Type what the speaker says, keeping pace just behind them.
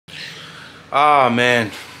Ah,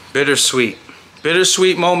 man, bittersweet.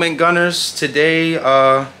 Bittersweet moment, Gunners. Today,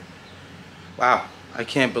 wow, I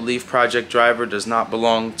can't believe Project Driver does not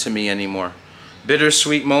belong to me anymore.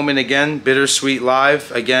 Bittersweet moment again, bittersweet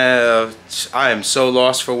live. Again, I am so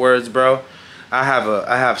lost for words, bro. I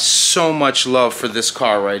have so much love for this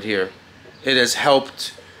car right here. It has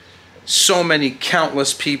helped so many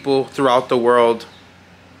countless people throughout the world.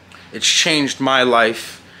 It's changed my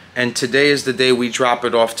life, and today is the day we drop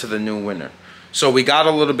it off to the new winner. So we got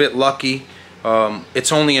a little bit lucky.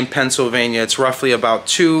 It's only in Pennsylvania. It's roughly about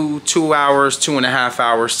 2.5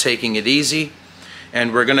 hours taking it easy.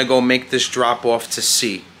 And we're gonna go make this drop off to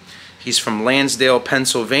C. He's from Lansdale,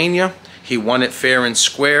 Pennsylvania. He won it fair and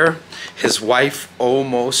square. His wife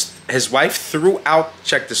threw out,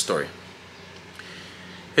 check the story.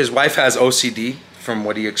 His wife has OCD, from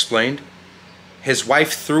what he explained. His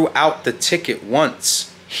wife threw out the ticket once.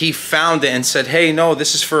 He found it and said, hey, no,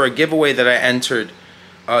 this is for a giveaway that I entered.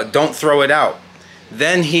 Don't throw it out.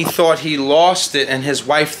 Then he thought he lost it, and his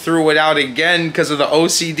wife threw it out again because of the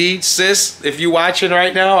OCD. Sis, if you're watching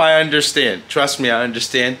right now, I understand. Trust me, I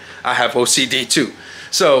understand. I have OCD too.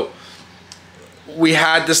 So we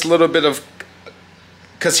had this little bit of,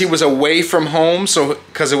 because he was away from home, so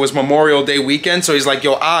because it was Memorial Day weekend, so he's like,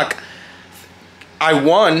 yo, Ak, I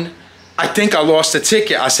won. I think I lost the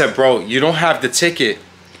ticket. I said, bro, you don't have the ticket.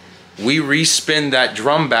 We respin that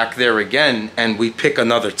drum back there again and we pick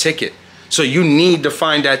another ticket. So you need to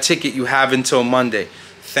find that ticket. You have until Monday.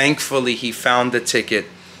 Thankfully, he found the ticket.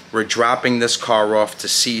 We're dropping this car off to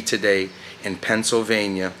C today in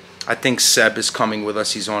Pennsylvania. I think Seb is coming with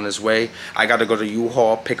us. He's on his way. I got to go to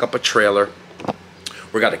U-Haul, pick up a trailer.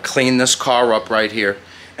 We got to clean this car up right here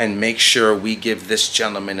and make sure we give this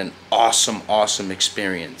gentleman an awesome, awesome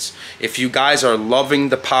experience. If you guys are loving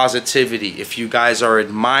the positivity, if you guys are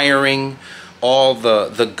admiring all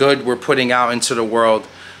the good we're putting out into the world,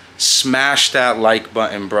 smash that like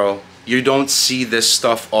button, bro. You don't see this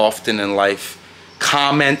stuff often in life.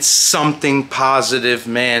 Comment something positive,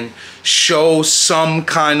 man. Show some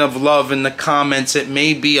kind of love in the comments. It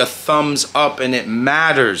may be a thumbs up, and it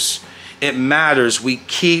matters. It matters. We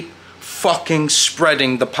keep fucking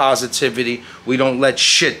spreading the positivity. We don't let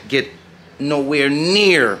shit get nowhere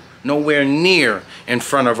near in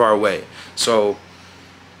front of our way. So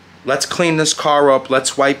let's clean this car up.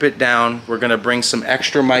 Let's wipe it down. We're gonna bring some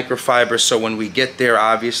extra microfiber, so when we get there,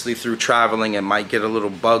 obviously through traveling, it might get a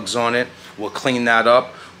little bugs on it. We'll clean that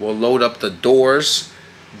up. We'll load up the doors,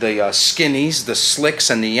 the skinnies, the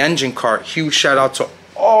slicks, and the engine cart. Huge shout out to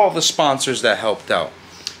all the sponsors that helped out.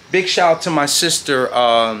 Big shout out to my sister,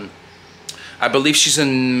 I believe she's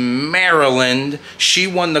in Maryland. She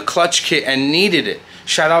won the clutch kit and needed it.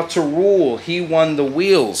 Shout out to Rule. He won the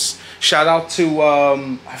wheels. Shout out to,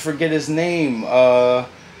 I forget his name,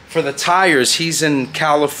 for the tires. He's in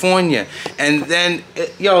California. And then,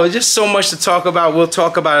 yo, just so much to talk about. We'll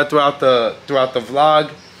talk about it throughout the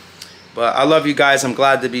vlog. But I love you guys. I'm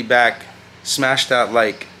glad to be back. Smash that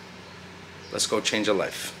like. Let's go change a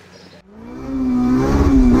life.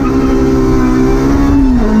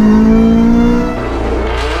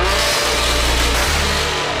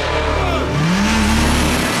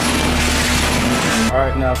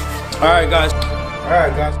 Alright guys.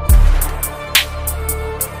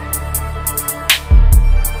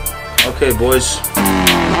 Okay, boys.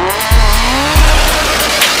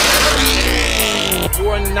 You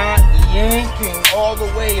are not yanking all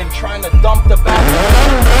the way and trying to dump the back.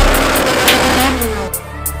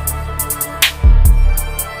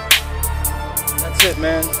 That's it,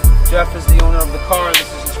 man. Jeff is the owner of the car.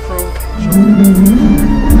 This is his crew.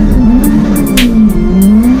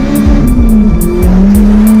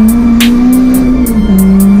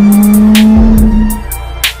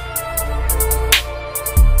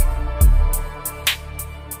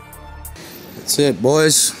 That's it,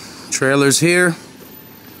 boys. Trailer's here.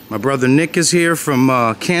 My brother Nick is here from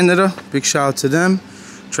Canada. Big shout out to them.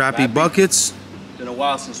 Trappy Buckets. Been a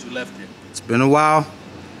while since we left it. It's been a while.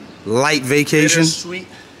 Light vacation.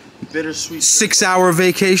 Bittersweet. 6-hour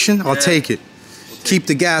vacation. I'll take it. Keep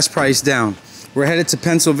the gas price down. We're headed to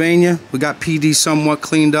Pennsylvania. We got PD somewhat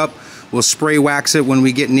cleaned up. We'll spray wax it when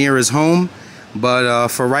we get near his home. But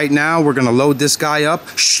for right now, we're gonna load this guy up.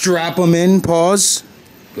 Strap him in. Pause.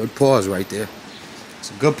 Good pause right there. It's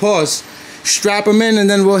a good pause. Strap him in, and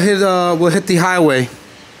then we'll hit the highway.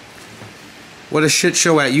 What a shit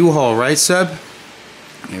show at U-Haul, right, Seb?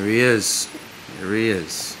 Here he is. Here he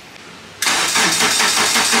is.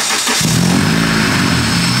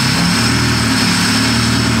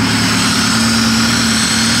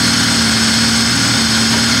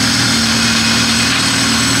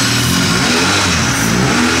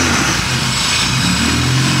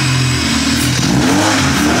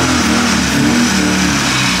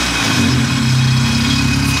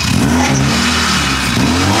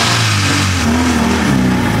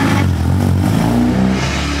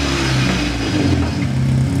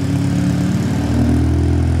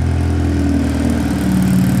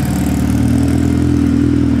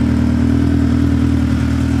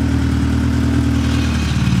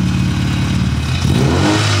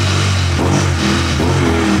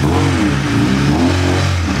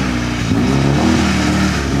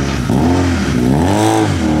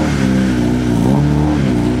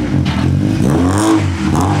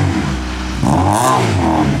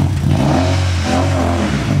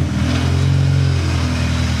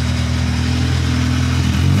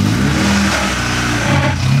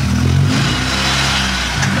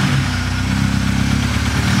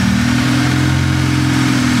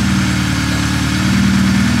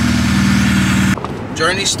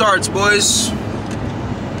 Journey starts, boys.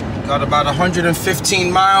 Got about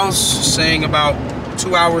 115 miles, saying about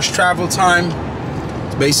 2 hours travel time.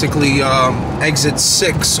 It's basically exit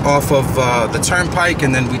 6 off of the turnpike,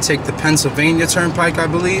 and then we take the Pennsylvania turnpike, I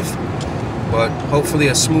believe. But hopefully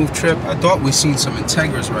a smooth trip. I thought we seen some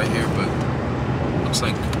Integras right here, but looks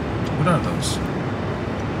like, what are those?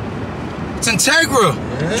 It's Integra!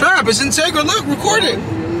 Yeah. Trap, it's Integra. Look, record it.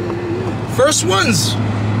 First ones.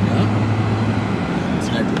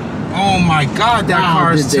 Oh my God, that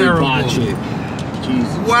car is terrible. Jesus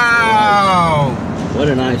wow. Christ. What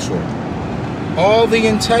an eyesore. All the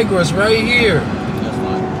Integras right here. That's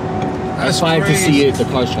fine. That's fine to see it. The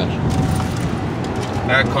car's trash.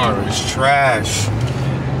 That car is trash.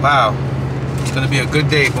 Wow. It's gonna be a good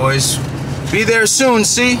day, boys. Be there soon,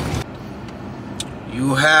 see?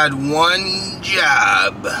 You had one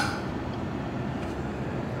job.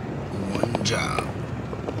 One job.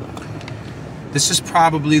 This is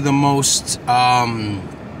probably the most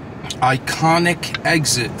iconic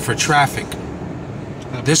exit for traffic.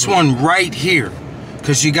 This one right here.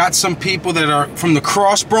 Because you got some people that are from the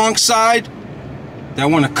Cross Bronx side that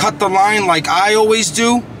want to cut the line like I always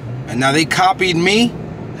do. And now they copied me.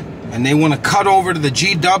 And they want to cut over to the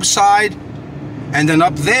G-Dub side. And then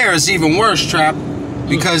up there is even worse, Trap.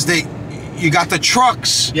 Because you got the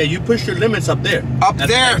trucks. Yeah, you push your limits up there. Up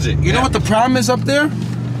there. You know what the problem is up there?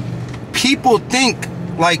 People think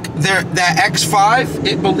like that X5,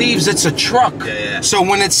 it believes it's a truck. Yeah. So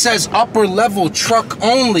when it says upper level truck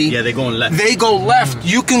only, yeah, they going left. They go left.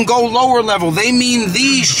 You can go lower level. They mean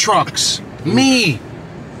these trucks. Me,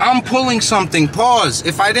 I'm pulling something. Pause.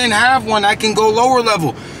 If I didn't have one, I can go lower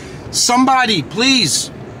level. Somebody,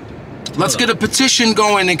 please, let's get a petition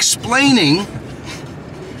going explaining.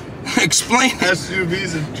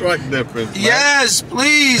 SUVs and truck difference. Man. Yes,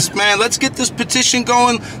 please, man. Let's get this petition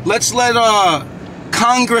going. Let's let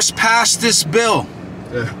Congress pass this bill.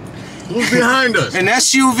 Yeah. Who's behind us? An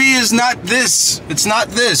SUV is not this. It's not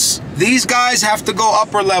this. These guys have to go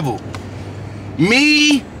upper level.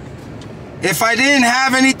 Me, if I didn't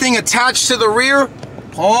have anything attached to the rear,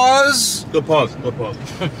 pause. Good pause. Good pause.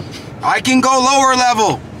 I can go lower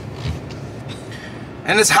level.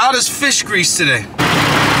 And it's hot as fish grease today.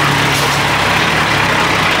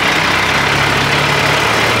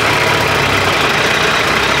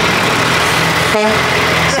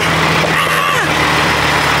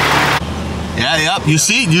 Yeah, yep. You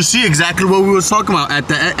see exactly what we was talking about at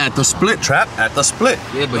the split trap. At the split.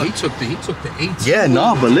 Yeah, but he took the 18. Yeah,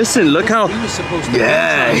 no, but listen, look how. He was supposed to.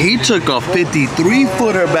 Yeah, he took a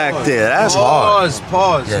 53-footer back there. That's hard.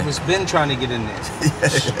 Pause. Yeah. He was been trying to get in there.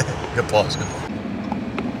 Good pause. Good.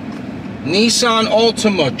 Nissan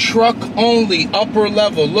Altima, truck only, upper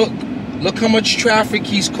level. Look how much traffic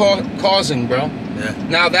he's causing, bro. Yeah.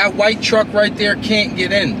 Now that white truck right there can't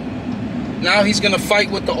get in. Now he's gonna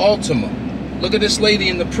fight with the Altima. Look at this lady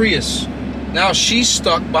in the Prius. Now she's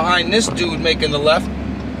stuck behind this dude making the left.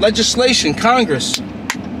 Legislation, Congress.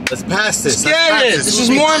 Let's pass this. Let's get it. This is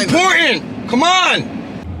more important. Come on.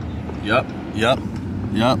 Yep.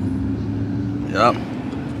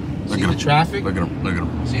 See the traffic? Look at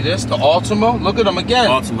him. See this? The Altima? Look at him again.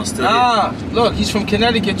 Altima still here. Look, he's from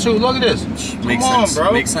Connecticut too. Look at this. Makes Come on, sense.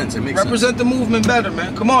 bro. Makes sense. It makes Represent the movement better,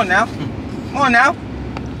 man. Come on now. Come on now.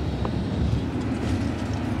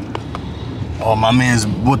 Oh, my man's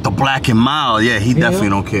with the black and mild. Yeah, he definitely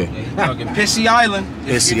don't care. Yeah, he's talking Pissy Island.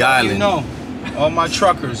 Pissy Island. You know, all my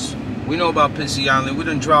truckers, we know about Pissy Island. We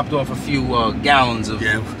done dropped off a few gallons of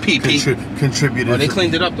PP. Contributed. Oh, they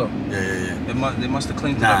cleaned it up though. Yeah. They must have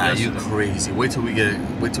cleaned it up. Nah, you crazy. Wait till we get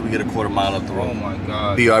a quarter mile up the road. Oh my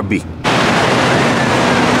God. BRB.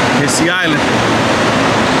 Pissy Island.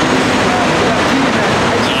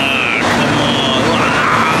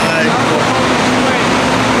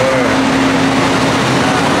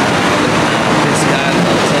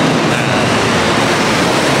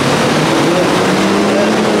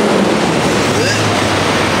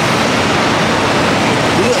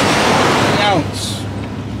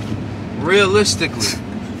 Realistically,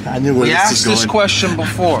 I knew where we this asked is going. this question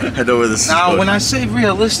before. I know where this is going. Now, when I say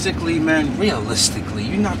realistically, man, realistically,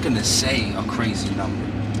 you're not gonna say a crazy number.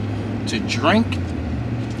 To drink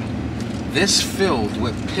this filled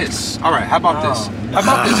with piss. All right, how about this? How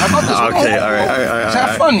about this? Okay, all right. Let's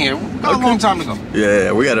have fun here. We got a long time to go.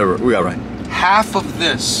 Yeah, we got right. Half of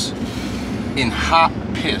this in hot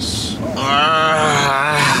piss.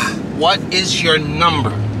 What is your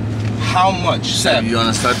number? How much, Seb? You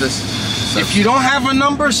wanna start this? If you don't have a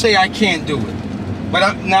number, say I can't do it.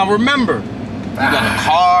 But now remember, you got a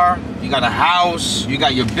car, you got a house, you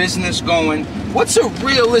got your business going. What's a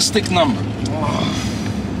realistic number?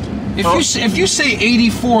 If you say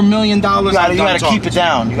 $84 million, you gotta keep it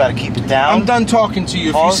down. You gotta keep it down. I'm done talking to you.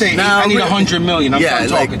 If you say I need 100 million, I'm done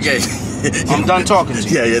talking to you. I'm done talking to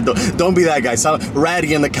you. Yeah. Don't be that guy.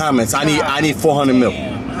 Ratty in the comments. I need 400 mil.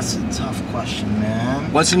 Damn, that's a tough question, man.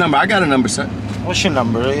 What's your number? I got a number, sir. What's your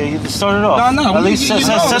number? You start it off. No. At least set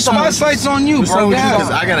the spotlight's on you, bro. Because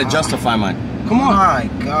I gotta justify mine. Come on. My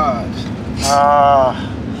God. I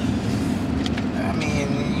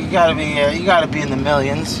mean, you gotta be in the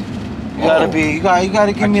millions. You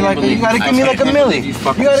gotta give me like a million. You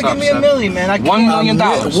gotta give me a million, man. $1 million.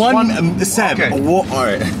 Okay. All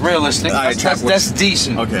right. Realistic. All right, that's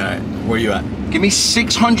decent. Okay, all right. Where you at? Give me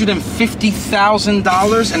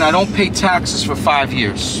 $650,000 and I don't pay taxes for 5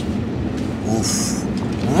 years. Oof.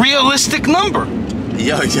 Realistic number.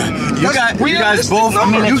 Yeah. You guys both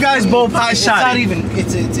high shot.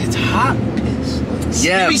 It's hot piss.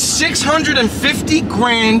 Yeah. Give me 650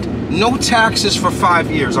 grand, no taxes for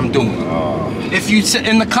 5 years. I'm doing it. If you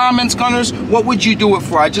in the comments, Gunners, what would you do it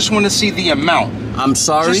for? I just want to see the amount. I'm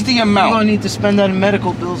sorry. Just the amount. You don't need to spend that in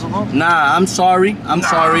medical bills alone. Nah, I'm sorry. I'm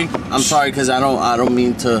sorry because I don't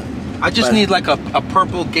mean to. I just need like a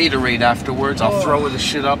purple Gatorade afterwards. I'll throw the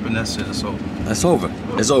shit up and that's it. It's over. That's over.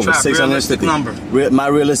 It's over. Trap, 650. realistic number. My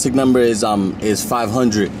realistic number is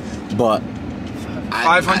 500, but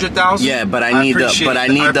 500,000. Yeah, but I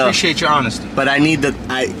appreciate your honesty. But I need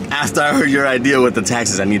after I heard your idea with the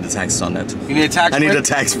taxes, I need the taxes on that too. You need a tax break? I need a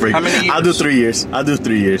tax break. How many years? I'll do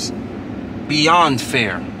 3 years. Beyond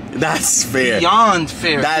fair. That's fair. Beyond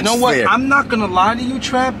fair. That's you know what? fair. I'm not gonna lie to you,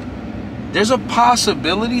 Trap. There's a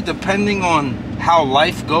possibility, depending on how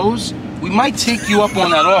life goes, we might take you up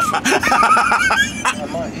on that offer.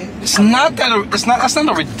 That's not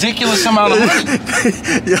a ridiculous amount of money.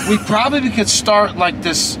 Yeah. We probably could start like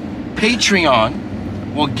this Patreon.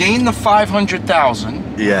 We'll gain the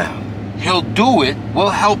 500,000. Yeah. He'll do it.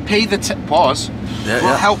 We'll help pay the We'll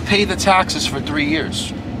help pay the taxes for 3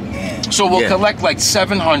 years. So we'll collect like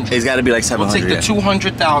 700. It's got to be like 700. We'll take the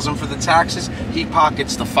 200,000 for the taxes. He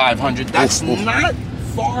pockets the 500. That's not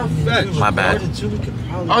far-fetched. My bad.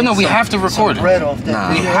 Oh no, we have to record it. We have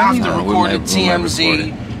to record it.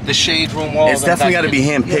 TMZ, the Shade Room, all. It's definitely got to be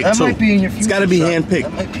handpicked too. Might be in your future, it's got to be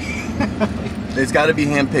handpicked. It's got to be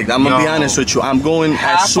handpicked. I'm gonna be honest with you. I'm going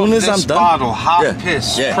as soon as I'm done. Bottle, hot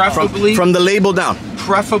piss, preferably from the label down.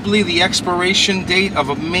 Preferably the expiration date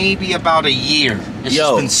of maybe about a year. It's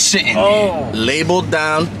just been sitting. Label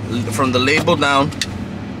down. From the label down.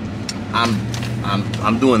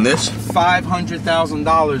 I'm doing this.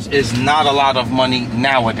 $500,000 is not a lot of money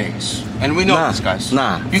nowadays, and we know this, guys.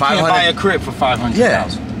 Nah, you can't buy a crib for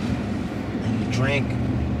 $500,000. And you drink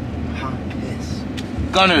hot piss.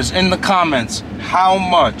 Gunners, in the comments, how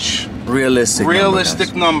much? Realistic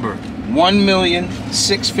number.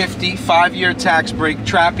 1,650,000, 5-year tax break.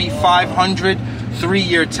 Trappy 500,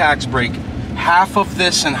 3-year tax break. Half of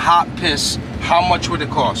this and hot piss. How much would it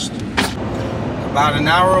cost? About an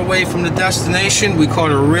hour away from the destination. We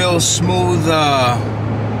caught a real smooth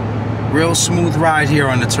ride here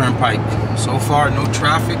on the turnpike. So far, no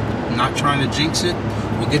traffic. I'm not trying to jinx it.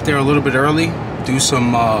 We'll get there a little bit early, do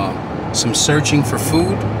some searching for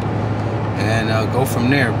food, and go from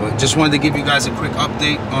there. But just wanted to give you guys a quick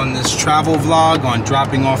update on this travel vlog on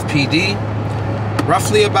dropping off PD.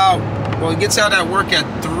 Roughly about, well, he gets out at work at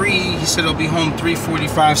 3. He said he'll be home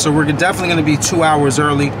 3:45, so we're definitely going to be 2 hours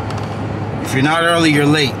early. If you're not early, you're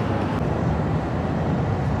late.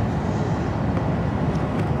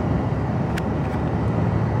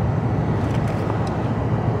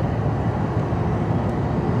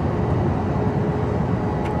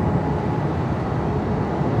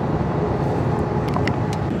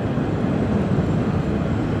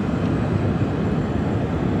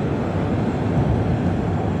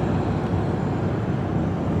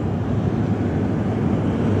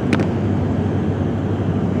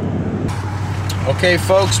 Okay,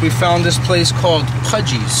 folks, we found this place called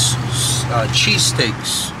Pudgy's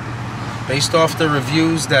Cheesesteaks. Based off the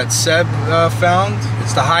reviews that Seb found,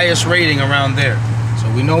 it's the highest rating around there. So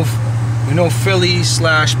we know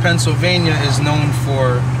Philly/Pennsylvania is known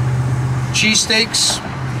for cheesesteaks.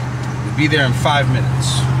 We'll be there in 5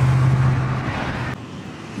 minutes.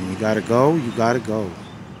 You gotta go. You gotta go.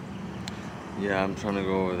 Yeah, I'm trying to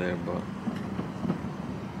go over there, but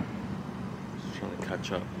just trying to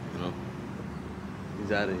catch up, you know.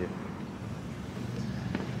 He's out of here.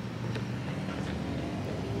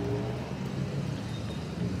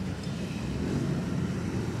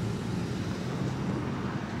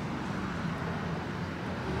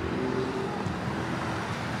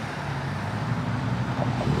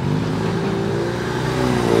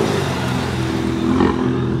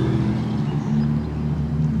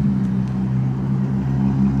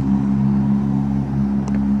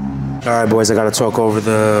 Alright boys, I gotta talk over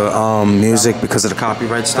the music because of the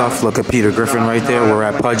copyright stuff. Look at Peter Griffin right there. We're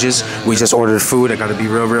at Pudge's. We just ordered food. I gotta be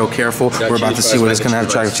real careful. We're about to see what it's gonna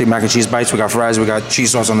have. Mac and cheese bites. We got fries. We got cheese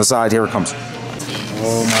sauce on the side. Here it comes.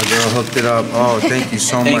 Oh, my girl hooked it up. Oh, thank you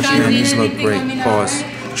so much, man. These look great. Pause.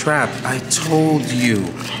 Trap, I told you.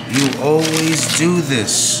 You always do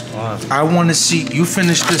this. I want to see you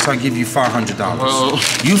finish this. I'll give you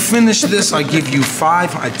 $500. You finish this. I give you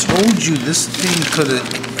 $5. I told you this thing could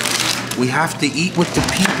have. We have to eat with the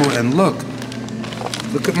people. And look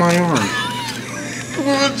at my arm.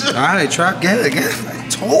 All right, Trap, get it. I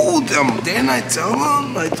told them. Didn't I tell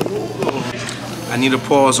them? I told them. I need a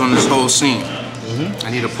pause on this whole scene.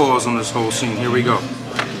 I need a pause on this whole scene. Here we go.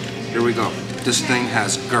 Here we go. This thing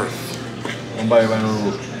has girth. One bite right on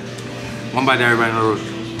the roof. One bite, everybody on the roof.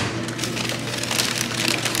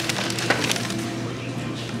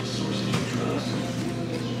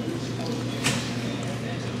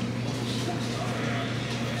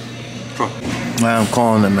 Man, I'm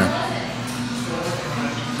calling it, man.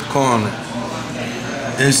 Calling it.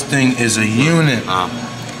 This thing is a unit.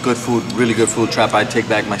 Good food, really good food. Trap, I take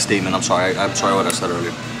back my statement. I'm sorry. I'm sorry what I said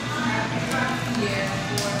earlier.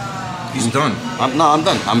 He's done. I'm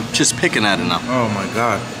done. I'm just picking at it now. Oh my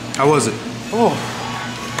God. How was it? Oh,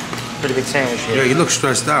 pretty big sandwich here. Yeah, you look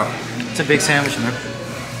stressed out. It's a big sandwich, man.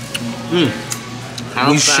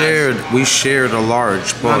 We shared a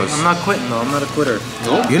large pause. I'm not quitting though. I'm not a quitter.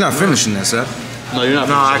 No? You're not finishing this, Seth. No, you're not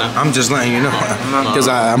finishing that. I'm just letting you know. Because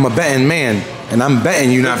I'm a betting man, and I'm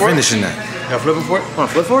betting you're not finishing that. Y'all flipping for it? Want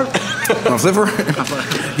to flip for it? Want to flip for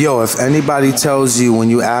it? Yo, if anybody tells you when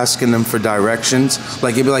you asking them for directions,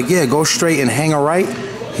 like you'd be like, yeah, go straight and hang a right,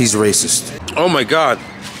 he's racist. Oh my God.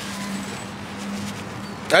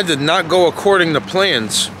 That did not go according to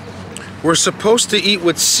plans. We're supposed to eat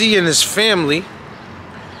with C and his family.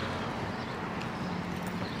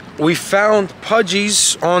 We found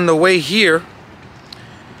Pudgy's on the way here.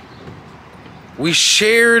 We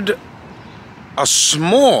shared a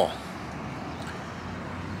small.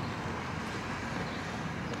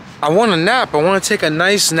 I want a nap. I want to take a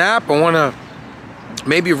nice nap. I want to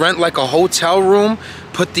maybe rent like a hotel room,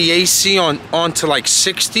 put the AC on to like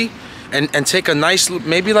 60 and take a nice,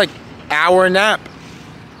 maybe like hour nap.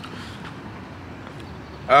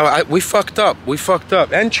 We fucked up. We fucked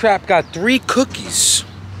up. And Trap got 3 cookies.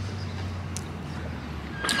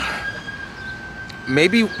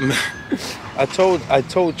 Maybe I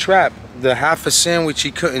told Trap the half a sandwich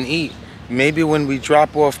he couldn't eat. Maybe when we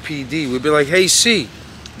drop off PD, we'd be like, hey, C,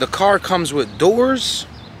 the car comes with doors,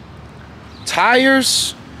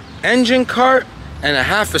 tires, engine cart, and a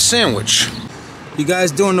half a sandwich. You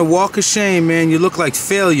guys doing the walk of shame, man. You look like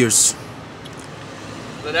failures.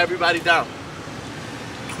 Let everybody down.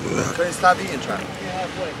 Couldn't stop eating, Trap.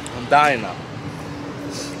 I'm dying now.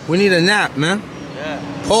 We need a nap, man.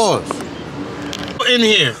 Yeah. Pause. In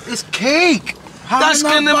here. It's cake. That's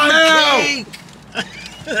gonna melt.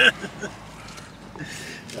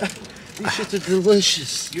 These shits are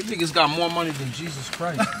delicious. You niggas got more money than Jesus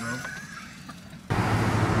Christ, bro.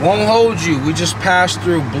 Won't hold you. We just passed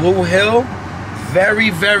through Blue Hill.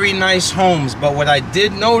 Very nice homes. But what I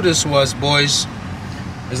did notice was, boys,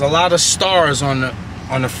 there's a lot of stars on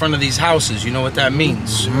the front of these houses. You know what that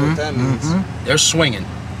means? You know what that means? They're swinging.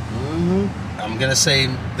 I'm gonna say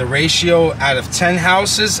the ratio out of 10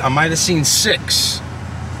 houses, I might have seen 6.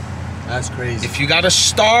 That's crazy. If you got a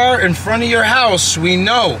star in front of your house, we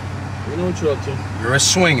know. We know what you're up to. You're a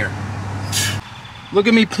swinger. Look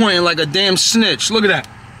at me pointing like a damn snitch. Look at that.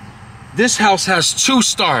 This house has 2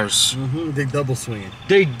 stars. They double swinging.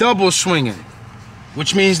 They double swinging,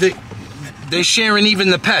 which means they sharing even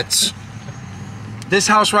the pets. This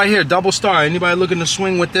house right here, double star. Anybody looking to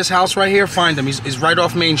swing with this house right here, find him. He's right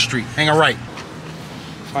off Main Street. Hang a right.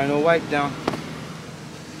 Final wipe down.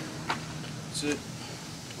 That's it.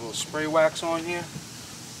 A little spray wax on here.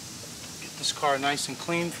 Get this car nice and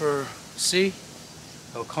clean for C.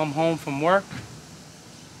 He'll come home from work.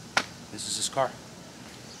 This is his car.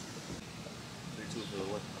 3-2 for the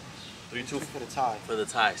what? 3-2 For the tie. for the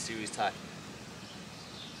tie, series tie.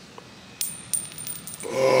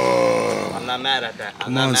 Oh. I'm not mad at that.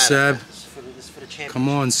 Come on, Seb. This is for the champion. Come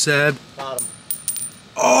on, Seb. Bottom.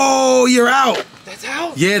 Oh, you're out. That's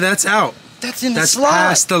out. Yeah, that's out. That's in the That's slot.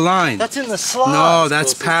 past the line. That's in the slot. No,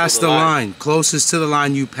 that's Closest past to the the line. Closest to the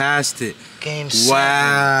line, you passed it. Game 7.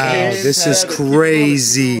 Wow, Game this is 7.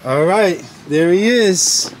 crazy. All right, there he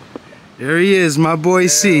is. There he is, my boy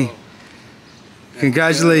C.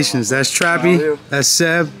 Congratulations. That's Trappy. That's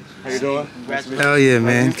Seb. How you doing? Hell yeah,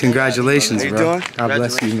 man. Congratulations, How you bro. doing? God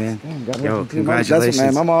bless you, man. Yo, That's congratulations.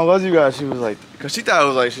 man. My mom loves you guys. She was like, cause she thought it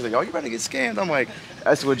was like, she's like, oh, you better get scammed. I'm like,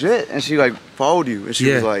 that's legit. And she like followed you, and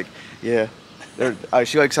she was like, yeah.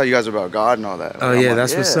 She likes how you guys are about God and all that. Oh yeah, like,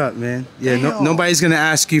 that's what's up, man. Yeah, nobody's gonna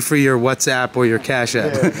ask you for your WhatsApp or your Cash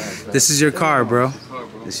App. Yeah, this is your car, bro.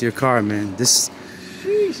 This is your car, man. This.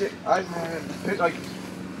 Sheesh, man, like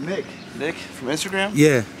Nick from Instagram.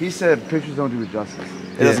 Yeah. He said pictures don't do it justice.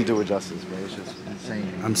 It doesn't do it justice, bro. It's just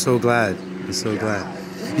insane. I'm so glad. I'm so glad.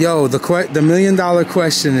 Yo, the $1,000,000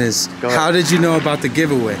 question is, how did you know about the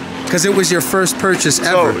giveaway? Because it was your first purchase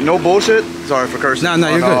ever. So no bullshit. Sorry for cursing. No,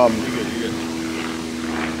 you're good.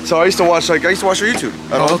 So I used to watch your YouTube.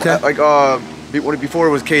 Oh, okay. Like before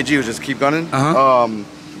it was KG, it was just Keep Gunning.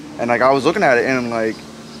 And like I was looking at it and I'm like,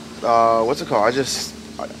 what's it called?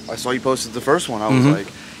 I saw you posted the first one. I was like,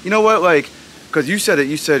 you know what, like, because you said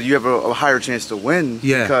you have a higher chance to win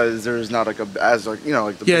because there's not like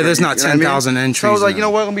there's not 10,000 entries. So I was like, you know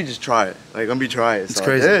what, let me just try it. Like, let me try it. It's so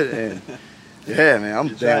crazy. I did, and yeah, man,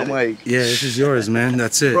 I'm like, yeah, this is yours, man.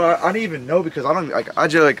 That's it. Bro, I didn't even know because I'm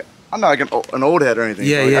not like an old head or anything.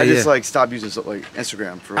 Yeah, I just like stopped using like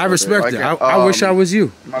Instagram for. I respect it. I wish I was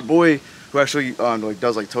you. My boy, who actually like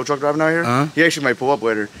does like tow truck driving out here, he actually might pull up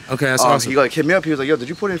later. Okay, that's awesome. He like hit me up. He was like, "Yo, did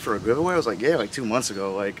you put in for a giveaway?" I was like, "Yeah, like 2 months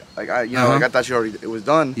ago." Like I thought it was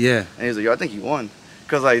done. Yeah. And he was like, "Yo, I think you won."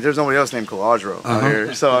 Cause like there's nobody else named Caladro out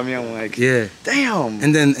here, so I mean I'm like, damn.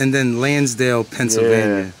 And then Lansdale,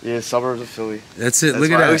 Pennsylvania. Yeah, suburbs of Philly. That's it.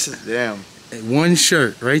 Look at that. Damn. One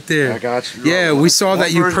shirt right there. I got you. Yeah, we saw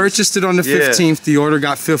that you purchased it on the 15th. The order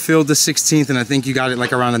got fulfilled the 16th, and I think you got it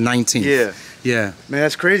like around the 19th. Yeah. Yeah. Man,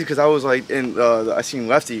 that's crazy because I was like I seen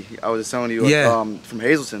Lefty. I was telling you from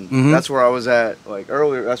Hazleton. That's where I was at like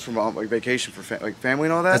earlier. That's from like vacation for like family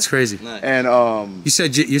and all that. That's crazy. Nice. And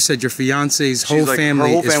you said your fiance's whole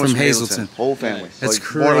family is from Hazleton. Whole family. That's like,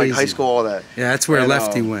 crazy. More like high school, all that. Yeah, that's where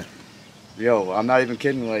Lefty went. Yo, I'm not even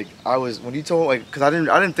kidding. Like I was when you told like because I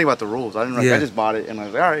didn't think about the rules. I didn't like I just bought it and I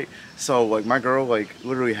was like, all right. So like my girl like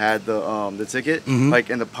literally had the ticket like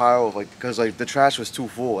in the pile of like because like the trash was too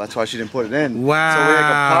full. That's why she didn't put it in. Wow. So we had like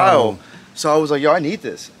a pile. So I was like, yo, I need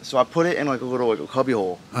this. So I put it in like a little like a cubby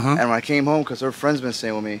hole. And when I came home because her friend's been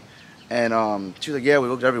staying with me, and she was like, yeah, we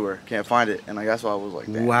looked everywhere, can't find it. And like that's why I was like,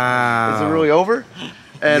 damn, wow, is it really over?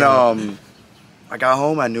 And I got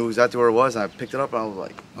home, I knew exactly where it was, and I picked it up, and I was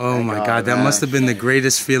like, oh my God, that must have been the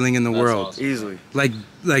greatest feeling in the world. Awesome. Easily. Like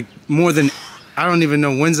more than, I don't even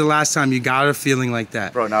know, when's the last time you got a feeling like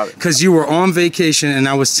that? Bro, not. Because you were on vacation, and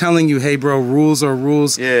I was telling you, hey bro, rules are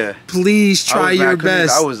rules. Yeah. Please try your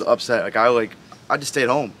best. I was upset. Like, I just stayed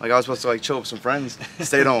home. Like, I was supposed to like chill with some friends,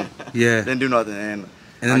 stayed home. Yeah. Didn't do nothing, and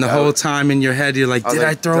then the whole time in your head, you're like, did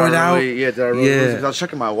I throw it out? Yeah, did I really lose it? 'Cause I was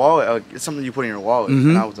checking my wallet. Like, it's something you put in your wallet.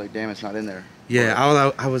 And I was like, damn, it's not in there. Yeah,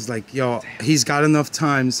 I was like, yo, he's got enough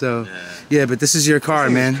time, so. Yeah, but this is your car,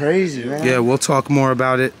 man. It's crazy, man. Yeah, we'll talk more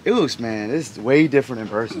about it. It looks, man, it's way different in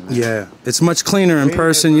person, man. Yeah, it's much cleaner in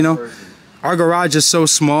person, you know. Our garage is so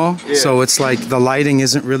small, so it's like the lighting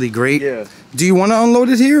isn't really great. Yeah. Do you want to unload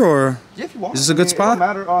it here, or if you want. is this a good spot? It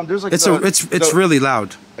don't matter. There's like it's really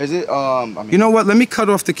loud. Is it? I mean, you know what? Let me cut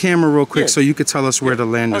off the camera real quick so you could tell us where to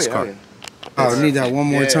land this car. Oh, I need that one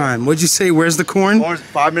more time. What'd you say? Where's the corn? Corn's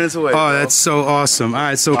 5 minutes away. Oh, that's so awesome. All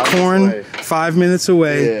right, so corn, 5 minutes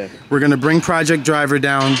away. Yeah. We're gonna bring Project Driver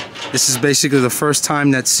down. This is basically the first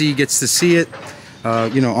time that C gets to see it.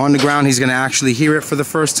 You know, on the ground, he's gonna actually hear it for the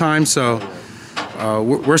first time. So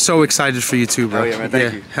we're so excited for you too, bro. Hell yeah, man.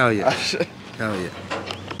 Thank you. Hell yeah. Hell yeah.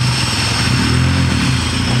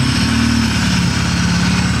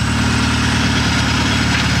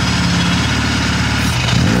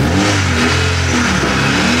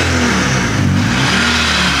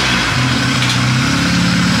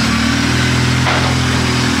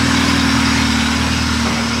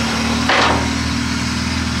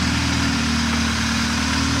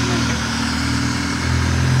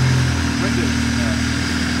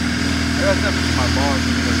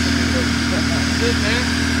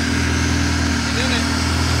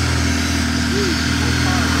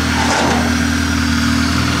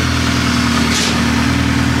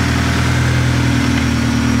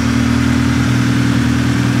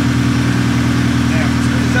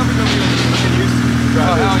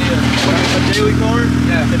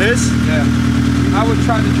 It is? Yeah. I would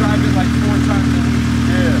try to drive it like 4 times a week.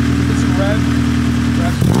 Yeah. It's a rev.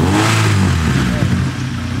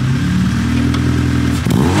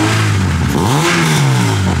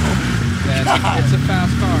 Yeah, it's a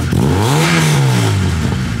fast car.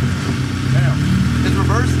 Damn. Is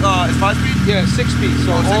reverse, is 5 speed? Yeah, 6 speed.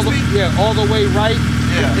 So all the way right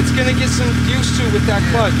Yeah. It's gonna get some used to with that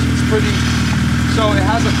clutch. It's pretty. So it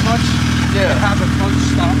has a clutch. Yeah. It has a clutch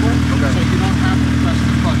stopper. Okay. So you don't have to press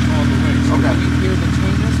the clutch all the way. So Okay. when you hear the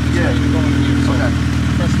twinges, it's Yeah. ready to go in here. So Okay.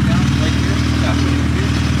 press it down right here. Yeah. Put it in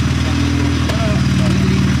here.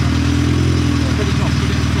 Put it on.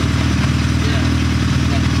 Put it in first. Yeah.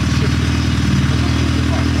 That's shift it. But don't move the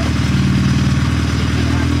car, right? So you're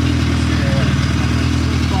gonna have to get used to it.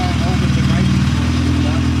 Too far over the right.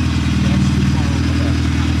 That's too far over there.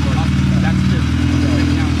 That's different.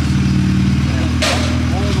 Right now.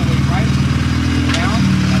 All the way right down.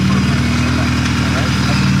 That's perfect. Alright?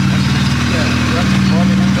 Yeah. All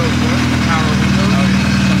the windows work. The power windows. Oh,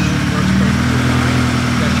 yeah. Sunroof works perfectly fine.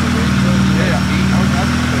 Got your radio. Yeah. Oh,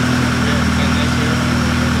 that's good. Yeah. And that's your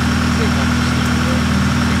take off the steering wheel.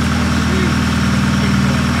 Take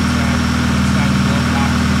one inside the glove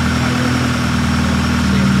box.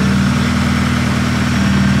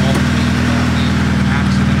 All the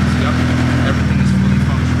accidents. Yep. Everything is fully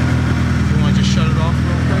functional. You want to just shut it off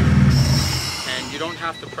real quick? And you don't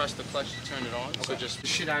have to press the clutch to turn it on. So just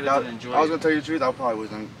shit out of it and enjoy it. I was gonna tell you the truth. I probably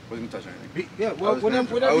wasn't gonna touch anything. Yeah, well,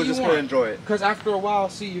 whatever I was you just want. gonna enjoy it. Because after a while,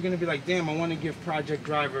 see, you're gonna be like, damn, I want to give Project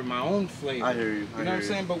Driver my own flavor. I hear you. You know what I'm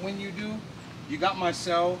saying? But when you do, you got my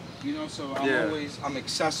cell. You know, so I'm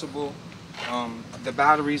accessible. The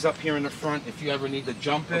battery's up here in the front. If you ever need to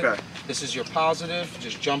jump it, this is your positive.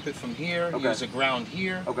 Just jump it from here. Use a ground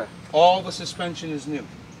here. Okay. All the suspension is new.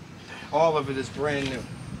 All of it is brand new.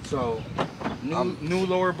 So, new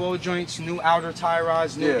lower ball joints, new outer tie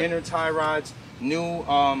rods, new inner tie rods, new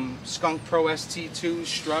Skunk Pro ST2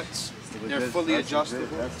 struts. They're fully adjustable.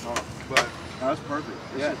 That's hard. But That's perfect.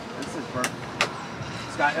 This is perfect.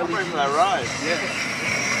 it's got LED. I'm ready for that ride. Yeah.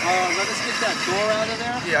 Let us get that door out of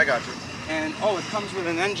there. Yeah, I got you. And it comes with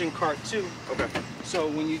an engine cart too. Okay. So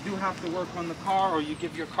when you do have to work on the car, or you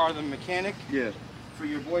give your car to the mechanic for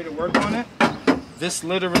your boy to work on it, this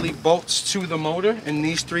literally bolts to the motor in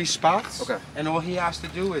these 3 spots. Okay. And all he has to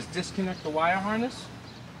do is disconnect the wire harness,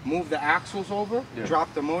 move the axles over,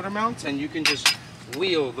 drop the motor mounts, and you can just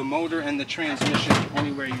wheel the motor and the transmission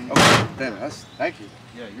anywhere you need. Okay. Damn, thank you.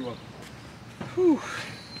 Yeah, you're welcome. Whew.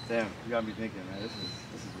 Damn, you got me thinking, man. This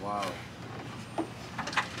is wild.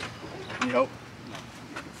 Need help?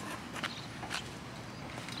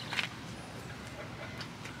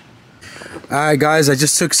 All right, guys, I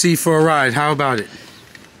just took C for a ride. How about it?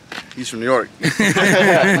 He's from New York.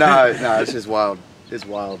 nah, it's just wild. It's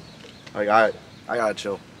wild. Like I gotta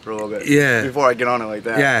chill for a little bit. Yeah. Before I get on it like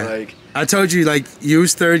that. Yeah. Like I told you, like,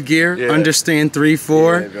 use 3rd gear, understand 3,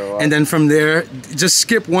 4, and then from there, just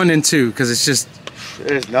skip 1 and 2, because it's just.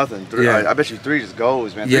 It's nothing. 3, I bet you 3 just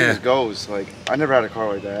goes, man. 3 just goes. Like I never had a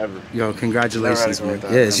car like that ever. Yo, congratulations, man. Like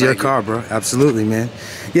that. Yeah, it's your car, bro. Absolutely, man.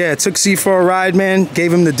 Yeah, took C for a ride, man.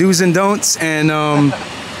 Gave him the do's and don'ts, and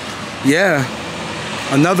yeah,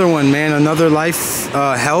 another one, man. Another life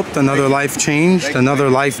helped, another life changed, another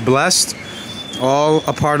life blessed. All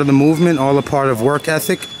a part of the movement, all a part of work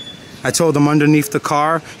ethic. I told him underneath the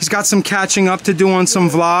car, he's got some catching up to do on some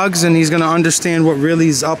vlogs, and he's gonna understand what really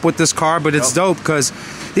is up with this car, but it's dope because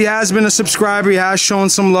he has been a subscriber, he has shown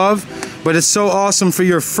some love, but it's so awesome for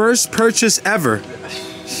your first purchase ever.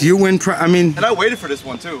 You win, I mean. And I waited for this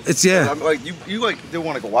one too. It's, I'm like, you like did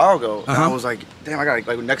one like a while ago, and I was like, damn, I got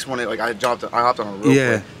like next one, like I hopped on it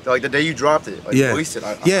real quick. Like the day you dropped it, like released it.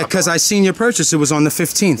 Because I seen your purchase. It was on the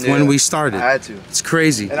 15th when we started. I had to. It's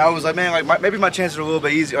crazy. And I was like, man, like maybe my chances are a little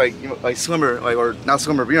bit easier, like like slimmer, like or not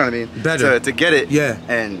slimmer, but you know what I mean? Better to get it. Yeah.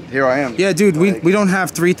 And here I am. Yeah, dude. Like, we don't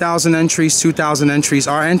have 3,000 entries, 2,000 entries.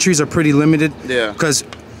 Our entries are pretty limited. Yeah. Because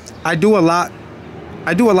I do a lot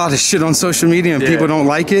of shit on social media and people don't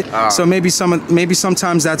like it. So maybe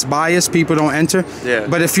sometimes that's biased. People don't enter. Yeah.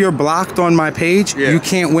 But if you're blocked on my page, you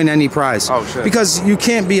can't win any prize. Oh shit. Because you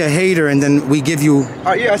can't be a hater and then we give you.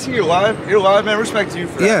 Yeah, I see you live. You're live, man. Respect to you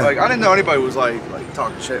for that. Yeah. Like I didn't know anybody was like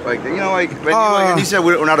talking shit, like you know, like. But you said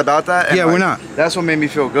we're not about that. And, yeah, like, we're not. That's what made me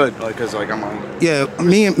feel good, like, cause like I'm like. Yeah,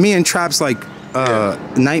 me and Trap's like.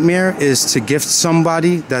 Nightmare is to gift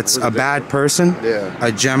somebody that's a bad person a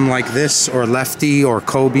gem like this or Lefty or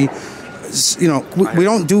Kobe. You know, we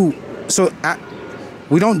don't do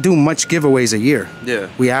we don't do much giveaways a year. Yeah.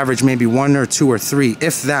 We average maybe 1 or 2 or 3,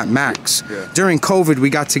 if that max. Yeah. During COVID, we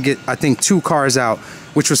got to get, I think, 2 cars out,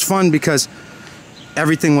 which was fun because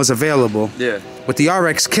everything was available. Yeah. With the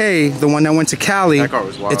RXK, the one that went to Cali, that car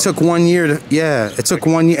was wild. it took 1 year to, it took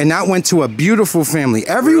 1 year, and that went to a beautiful family.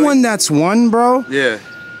 Everyone that's won, bro,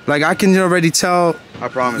 like I can already tell. I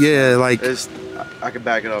promise. Yeah, like. I can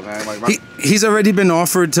back it up, man. Like he's already been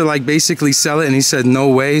offered to like basically sell it, and he said no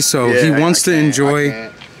way. So he wants to enjoy.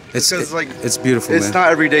 It's beautiful, It's man.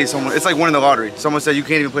 not every day someone. It's like winning the lottery. Someone said you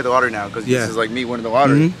can't even play the lottery now because this is like me winning the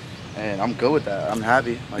lottery, and I'm good with that. I'm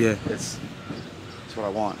happy. Like, it's what I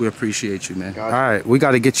want. We appreciate you, man. Gotcha. All right, we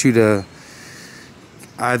got to get you to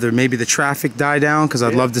either maybe the traffic die down because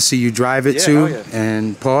I'd love to see you drive it too,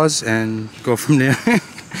 and pause and go from there.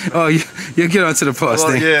 Oh, you get onto the pause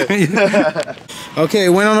thing. Yeah. Okay,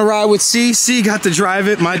 went on a ride with C. C got to drive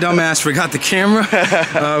it. My dumb ass forgot the camera.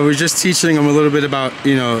 We're just teaching him a little bit about,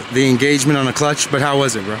 you know, the engagement on the clutch. But how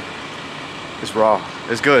was it, bro? It's raw.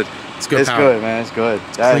 It's good. It's good. It's power. good, man. It's good.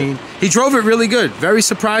 Clean. He drove it really good. Very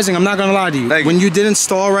surprising. I'm not gonna lie to you. When you didn't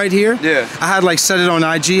stall right here, I had like set it on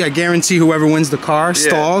IG. I guarantee whoever wins the car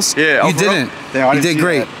stalls. Yeah. You didn't. Damn, you did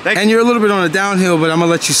great. And you're a little bit on a downhill, but I'm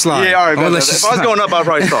gonna let you slide. Yeah, all right. If I was going up, I'd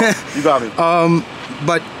probably stall. You got me.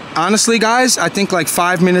 But honestly, guys, I think like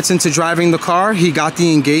 5 minutes into driving the car, he got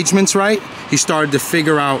the engagements right. He started to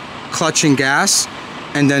figure out clutch and gas.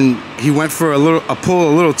 And then he went for a pull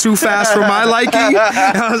a little too fast for my liking.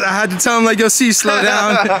 I had to tell him like, yo, C, slow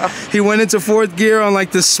down. He went into 4th gear on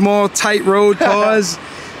like this small tight road pause.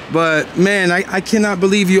 But man, I cannot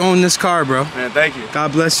believe you own this car, bro. Man, thank you.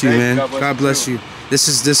 God bless you, man. God bless you. This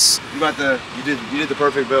is You did the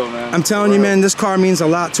perfect build, man. I'm telling you, man, this car means a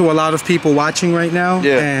lot to a lot of people watching right now.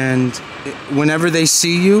 Yeah. And whenever they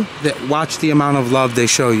see you, watch the amount of love they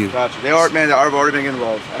show you. Gotcha. They are, man. I've already been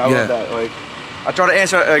involved, and I love that. Like, I try to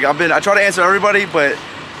answer. Like, I try to answer everybody, but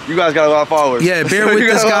you guys got a lot of followers. Yeah, bear with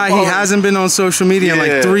this guy. He hasn't been on social media in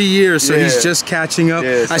like 3 years, so he's just catching up.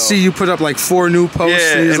 I see you put up like 4 new posts.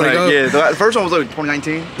 Yeah, and he's like, the first one was like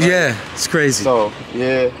 2019. Yeah, it's crazy. So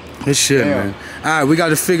It's shit, man. All right, we got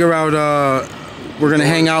to figure out. We're gonna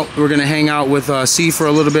hang out. We're gonna hang out with C for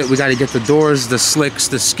a little bit. We got to get the doors, the slicks,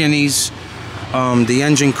 the skinnies, the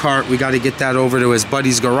engine cart. We got to get that over to his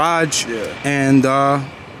buddy's garage. And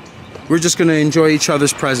we're just gonna enjoy each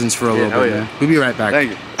other's presence for a little bit, man. We'll be right back.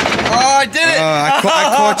 Thank you. Oh, I did it! I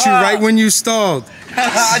caught you right when you stalled.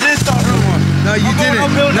 I did stall. No, you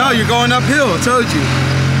didn't. No, you're going uphill. I told you.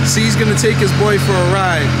 C's gonna take his boy for a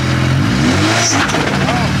ride.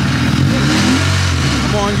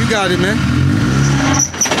 Come on, you got it, man.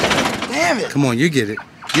 Damn it! Come on, you get it.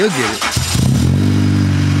 You'll get it.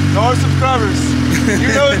 No subscribers.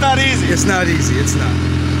 You know it's not easy. It's not easy. It's not.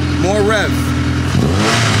 More rev.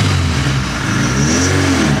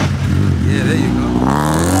 Yeah, there you go.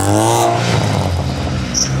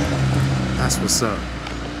 That's what's up.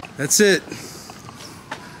 That's it.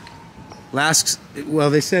 Well,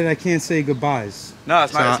 they said I can't say goodbyes. No,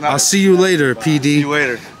 it's not. I'll see you later, PD. See you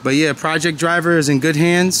later. But yeah, Project Driver is in good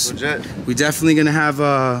hands. Legit. We definitely gonna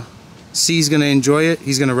have C's gonna enjoy it.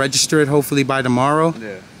 He's gonna register it hopefully by tomorrow.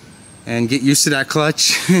 Yeah. And get used to that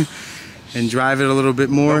clutch and drive it a little bit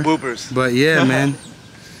more. No boopers. But yeah, man,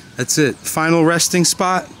 that's it. Final resting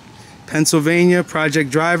spot, Pennsylvania, Project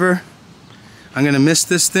Driver. I'm gonna miss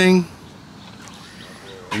this thing.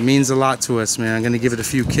 It means a lot to us, man. I'm gonna give it a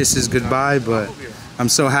few kisses goodbye, but I'm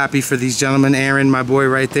so happy for these gentlemen. Aaron, my boy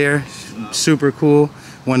right there, super cool.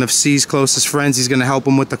 One of C's closest friends. He's gonna help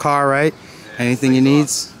him with the car, right? Anything he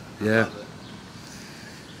needs. Yeah.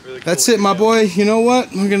 That's it, my boy. You know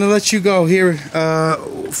what? We're gonna let you go here.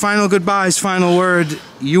 Final goodbyes, final word.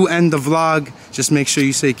 You end the vlog. Just make sure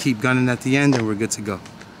you say keep gunning at the end and we're good to go.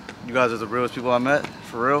 You guys are the realest people I met,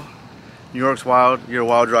 for real. New York's wild. You're a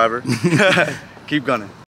wild driver. Keep gunning.